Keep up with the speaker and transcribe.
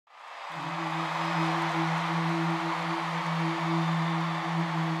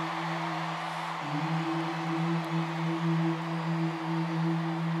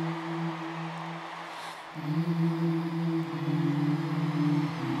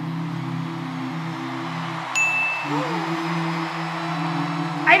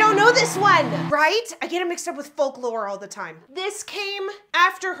I don't know this one, right? I get it mixed up with folklore all the time. This came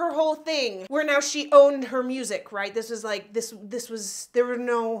after her whole thing, where now she owned her music, right? This was like, there were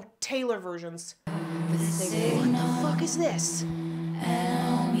no Taylor versions. What the fuck is this?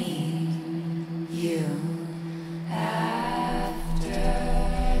 I'll meet you after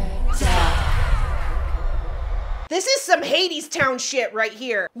dark. This is some Hadestown shit right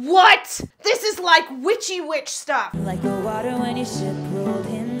here. What? This is like witchy witch stuff. Like the water when your ship rolled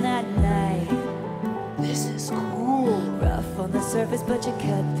in that night. This is cool. Rough on the surface, but you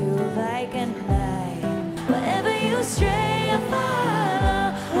cut through like a knife. Wherever you stray, I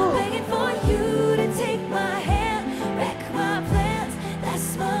follow. Begging for you to take my hand, wreck my plans.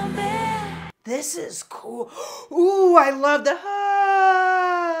 That's my man. This is cool. Ooh, I love the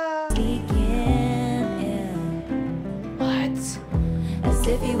As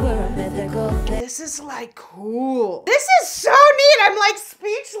if you were a mythical thing. This is like cool. This is so neat. I'm like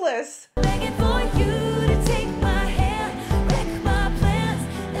speechless. Begging for you to take my hand, wreck my plans.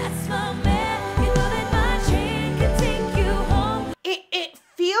 That's my man. You know that my train can take you home. It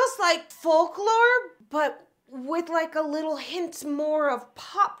feels like folklore, but with like a little hint more of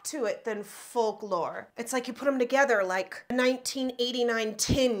pop to it than folklore. It's like you put them together, like a 1989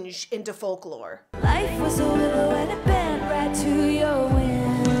 tinge into folklore. Life was a willow and it bent right to your wind.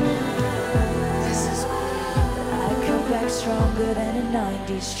 This is cool. I come back stronger than a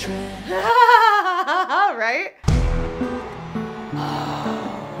 90s trend. Right?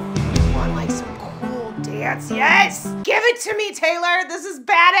 Oh, want like some cool dance? Yes! Give it to me, Taylor! This is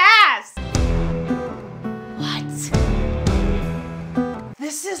badass! What?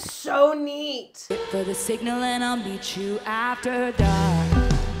 This is so neat. Wait for the signal and I'll meet you after dark.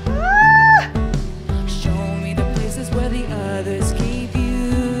 Show me the places where the others keep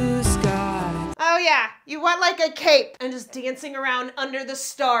you scarred. Oh yeah, you want like a cape and just dancing around under the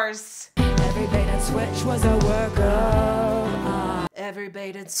stars. Every bait and switch was a work of art. Every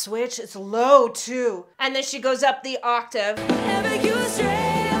bait and switch, it's low too. And then she goes up the octave. Whenever you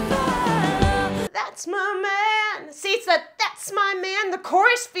stray, I follow. That's my man. See, it's that's my man. The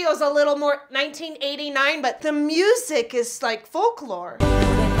chorus feels a little more 1989, but the music is like folklore.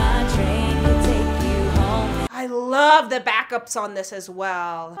 When my train can take you home. I love the backups on this as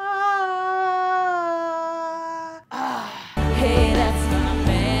well. Hey, that's my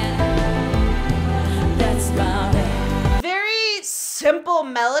man. That's my man. Very simple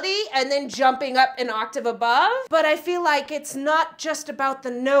melody and then jumping up an octave above. But I feel like it's not just about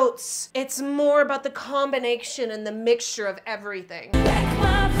the notes. It's more about the combination and the mixture of everything. Back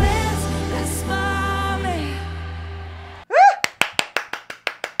my plans, that's my man.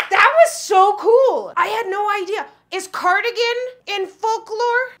 That was so cool. I had no idea. Is Cardigan in folklore,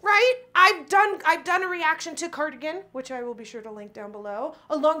 right? I've done a reaction to Cardigan, which I will be sure to link down below,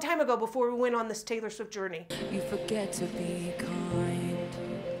 a long time ago before we went on this Taylor Swift journey. You forget to be kind.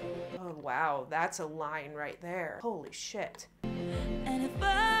 Oh wow, that's a line right there. Holy shit. And if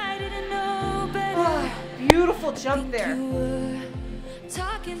I didn't know better, Beautiful jump there. you were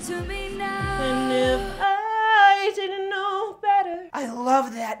talking to me now. And if I didn't know better. I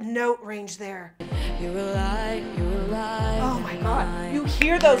love that note range there. You're alive, you're alive. Oh my god. You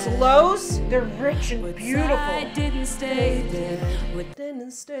hear those lows? They're rich and beautiful. I didn't stay dead. Didn't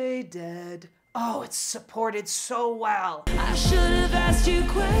stay dead. Oh, it's supported so well. I should have asked you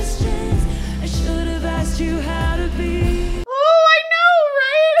questions. I should have asked you how to be. Oh, I know,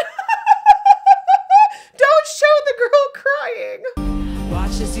 right? Don't show the girl crying.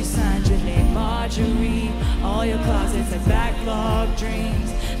 Watch as you signed your name, Marjorie. All your closets are backlog dreams.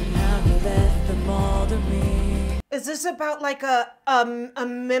 And now you left them all to me. Is this about like a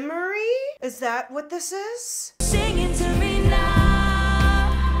memory? Is that what this is? Singing to me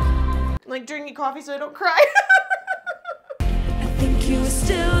now. Like drinking coffee so I don't cry? I think you were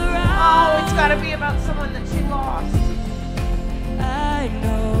still around. Oh, it's gotta be about someone that she lost. I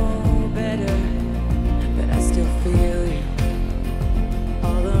know better, but I still feel you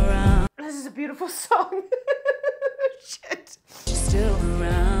all around. This is a beautiful song. Shit. She's still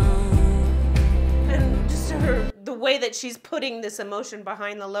around. And just the way that she's putting this emotion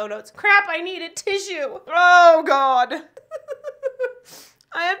behind the low notes. Crap, I needed tissue. Oh God.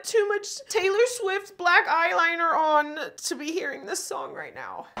 I have too much Taylor Swift black eyeliner on to be hearing this song right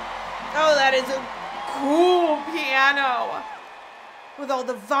now. Oh, that is a cool piano. With all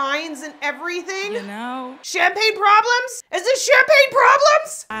the vines and everything. You know, Champagne Problems? Is this Champagne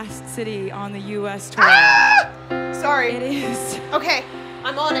Problems? last city on the U.S. tour. Ah! Sorry. It is. Okay,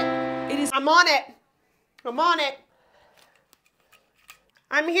 I'm on it. It is. I'm on it. I'm on it.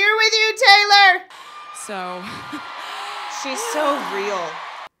 I'm here with you, Taylor. So, She's so real.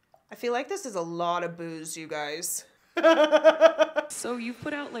 I feel like this is a lot of booze, you guys. So you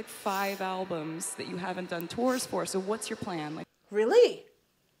put out like 5 albums that you haven't done tours for. So what's your plan? Like Really?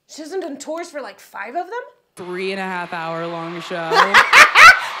 She hasn't done tours for like 5 of them? 3.5 hour long show.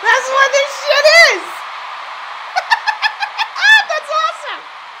 That's what this shit is! That's awesome!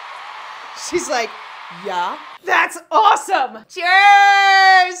 She's like, yeah, that's awesome!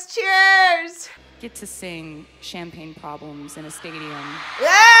 Cheers! Cheers! Get to sing Champagne Problems in a stadium. Yay!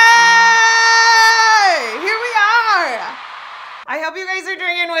 Here we are! I hope you guys are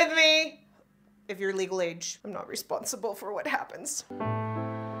drinking with me. If you're legal age, I'm not responsible for what happens.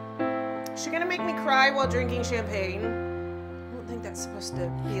 Is she gonna make me cry while drinking champagne? I don't think that's supposed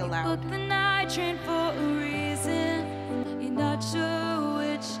to be allowed. Booked the night train for a reason. You're not sure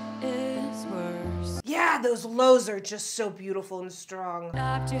which is worse. Yeah, those lows are just so beautiful and strong.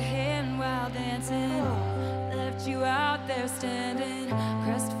 Stopped your hand while dancing. Left you out there standing.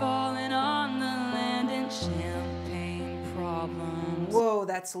 Crestfallen on the landing. Champagne problems. Whoa,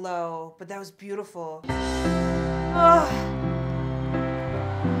 that's low, but that was beautiful. Oh.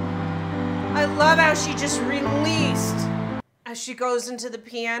 I love how she just released as she goes into the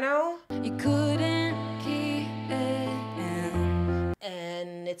piano. You couldn't keep it in.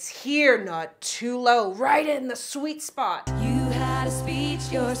 And it's here, not too low, right in the sweet spot. You had a speech,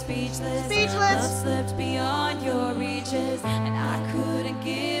 you're speechless. Speechless. Love slipped beyond your reaches, and I couldn't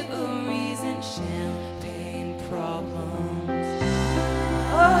give a reason. Champagne problems.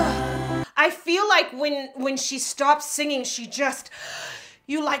 Ugh. I feel like when she stops singing, she just,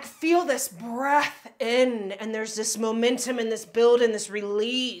 you like feel this breath in, and there's this momentum and this build and this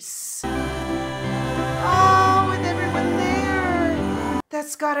release. Oh, with everyone there.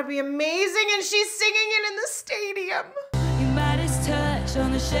 That's gotta be amazing, and she's singing it in the stadium. You Midas touch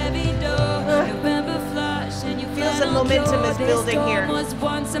on the Chevy door. November flush, and you Feels the momentum is building here. Was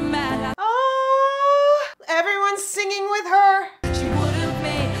once a madhouse. Oh, everyone's singing with her. She would have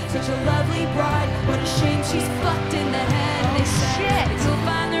made such a lovely bride. What a shame she's fucked in the head. They said you'll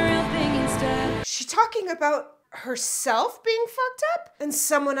find the real thing instead. She talking about herself being fucked up and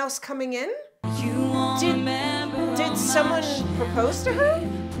someone else coming in? You won't remember. Did someone propose to her?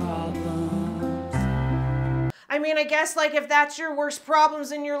 I mean, I guess like if that's your worst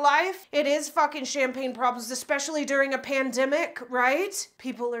problems in your life, it is fucking champagne problems, especially during a pandemic, right?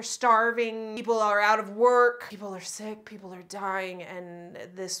 People are starving, people are out of work, people are sick, people are dying, and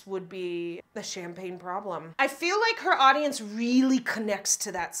this would be the champagne problem. I feel like her audience really connects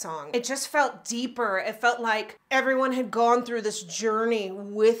to that song. It just felt deeper. It felt like everyone had gone through this journey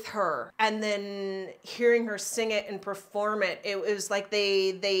with her, and then hearing her sing it and perform it, it was like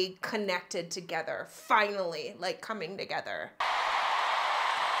they connected together, finally. Like coming together.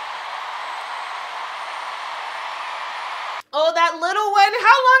 Oh, that little one.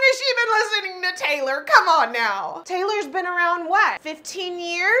 How long has she been listening to Taylor? Come on now. Taylor's been around what? 15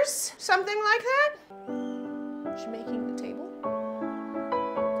 years? Something like that? Is she making the table?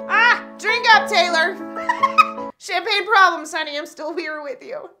 Ah, drink up, Taylor. Champagne problems, honey. I'm still here with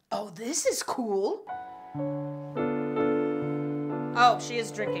you. Oh, this is cool. Oh, she is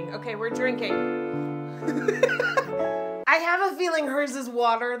drinking. Okay, we're drinking. I have a feeling hers is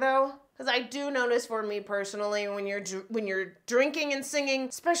water though, because I do notice for me personally when you're drinking and singing,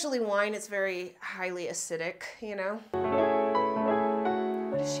 especially wine, it's very highly acidic, you know.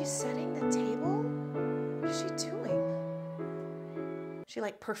 What is she setting the table? What is she doing? She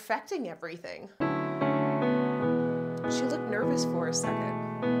like perfecting everything. She looked nervous for a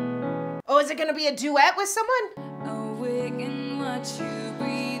second. Oh, is it gonna be a duet with someone? Awake and watch you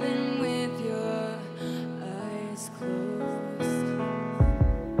breathing with your eyes closed.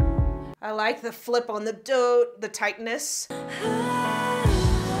 I like the flip on the the tightness.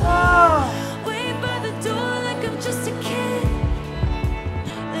 Oh. Wait by the door like I'm just a kid.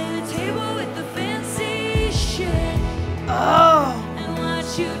 Lay the table with the fancy shit. Oh. And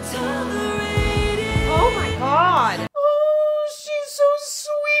watch you tolerate it. Oh my god. Oh, she's so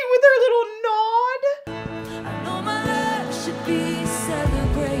sweet with her little nod. I know my love should be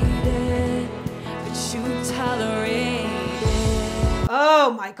celebrated, but you tolerate it.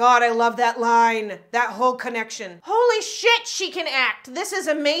 Oh my god, I love that line. That whole connection. Holy shit, she can act. This is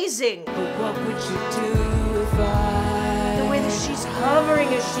amazing. But what would you do if I... The way that she's hovering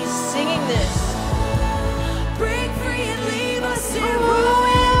as she's singing this. Break free and leave us in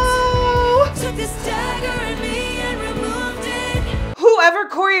Oh. ruins. Took this dagger in me and removed it. Whoever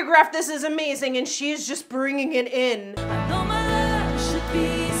choreographed this is amazing, and she's just bringing it in. I know my love should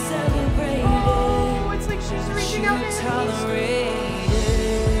be celebrated. Oh, it's like she's reaching out and tolerate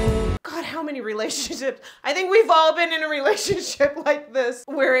it. God, how many many relationships. I think we've all been in a relationship like this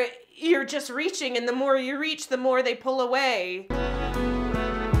where you're just reaching, and the more you reach, the more they pull away.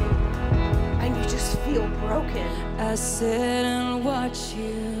 And you just feel broken. I sit and watch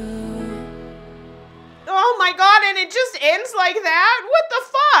you. Oh my God, and it just ends like that? What the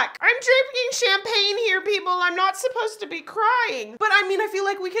fuck? I'm drinking champagne here, people. I'm not supposed to be crying. But I mean, I feel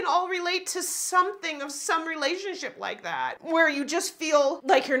like we can all relate to something of some relationship like that, where you just feel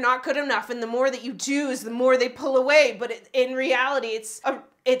like you're not good enough, and the more that you do is the more they pull away. But in reality,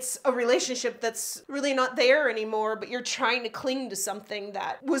 it's a relationship that's really not there anymore, but you're trying to cling to something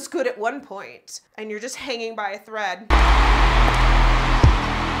that was good at one point, and you're just hanging by a thread.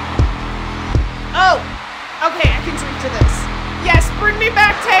 Oh, okay, I can drink to this. Yes, bring me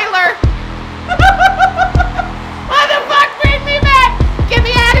back to